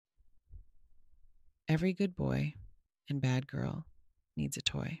Every good boy and bad girl needs a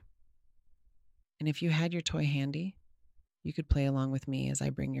toy. And if you had your toy handy, you could play along with me as I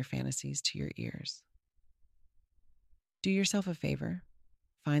bring your fantasies to your ears. Do yourself a favor.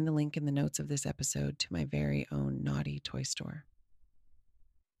 Find the link in the notes of this episode to my very own naughty toy store.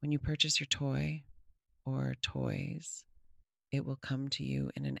 When you purchase your toy or toys, it will come to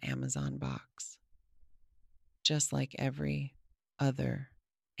you in an Amazon box, just like every other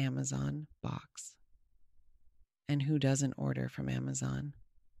Amazon box. And who doesn't order from Amazon?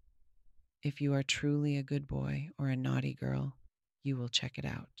 If you are truly a good boy or a naughty girl, you will check it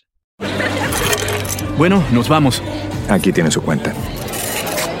out. Bueno, nos vamos. Aquí tiene su cuenta.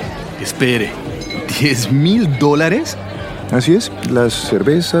 Espere, $10,000? Así es, las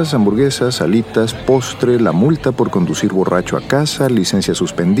cervezas, hamburguesas, alitas, postre, la multa por conducir borracho a casa, licencia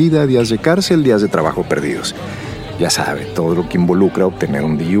suspendida, días de cárcel, días de trabajo perdidos. Ya sabe, todo lo que involucra obtener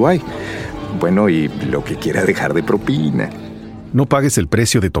un DUI. Bueno, y lo que quiera dejar de propina. No pagues el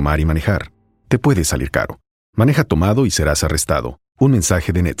precio de tomar y manejar. Te puede salir caro. Maneja tomado y serás arrestado. Un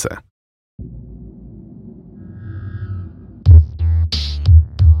mensaje de Netza.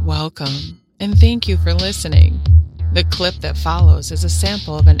 Welcome, and thank you for listening. The clip that follows is a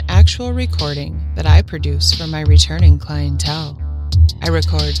sample of an actual recording that I produce for my returning clientele. I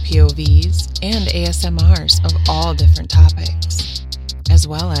record POVs and ASMRs of all different topics, as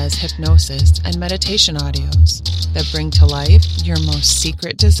well as hypnosis and meditation audios that bring to life your most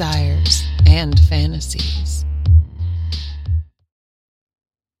secret desires and fantasies.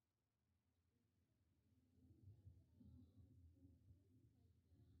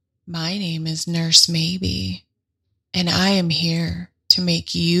 My name is Nurse Maybe, and I am here to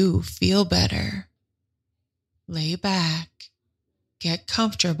make you feel better. Lay back, get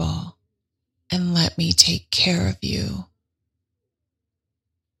comfortable, and let me take care of you.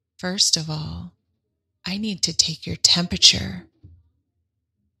 First of all, I need to take your temperature.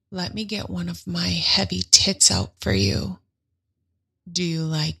 Let me get one of my heavy tits out for you. Do you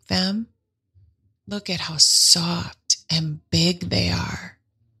like them? Look at how soft and big they are.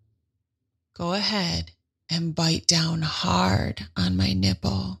 Go ahead and bite down hard on my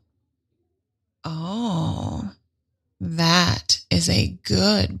nipple. Oh, that is a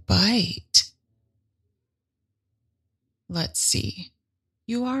good bite. Let's see.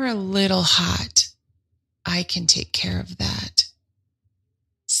 You are a little hot. I can take care of that.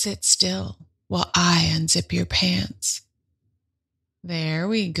 Sit still while I unzip your pants. There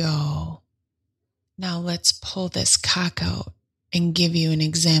we go. Now let's pull this cock out and give you an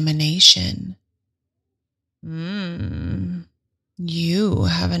examination. You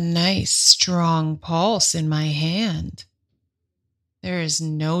have a nice, strong pulse in my hand. There is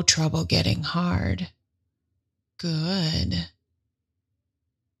no trouble getting hard. Good.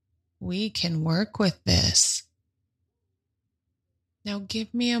 We can work with this. Now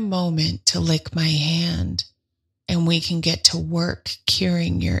give me a moment to lick my hand, and we can get to work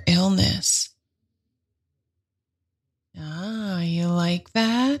curing your illness. Ah, you like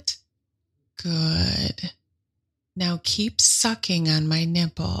that? Good. Now keep sucking on my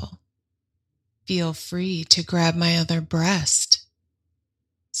nipple. Feel free to grab my other breast.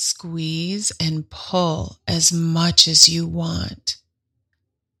 Squeeze and pull as much as you want.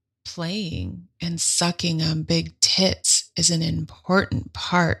 Playing and sucking on big tits is an important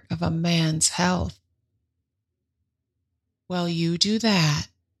part of a man's health. While you do that,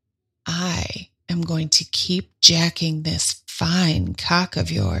 I am going to keep jacking this fine cock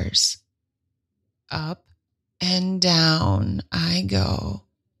of yours. Up and down I go,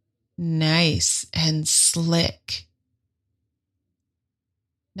 nice and slick.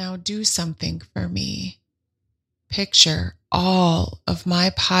 Now do something for me. Picture all of my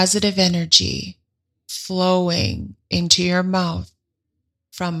positive energy flowing into your mouth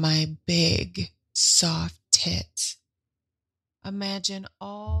from my big, soft tits. Imagine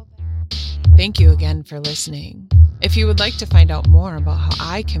all that. Thank you again for listening. If you would like to find out more about how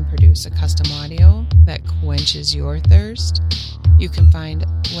I can produce a custom audio that quenches your thirst, you can find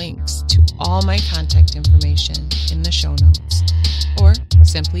links to all my contact information in the show notes, or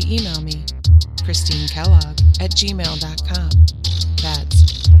simply email me, ChristineKellogg@gmail.com.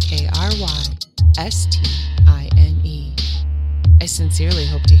 That's KRYSTINE. I sincerely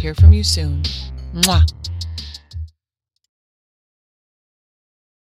hope to hear from you soon. Mwah!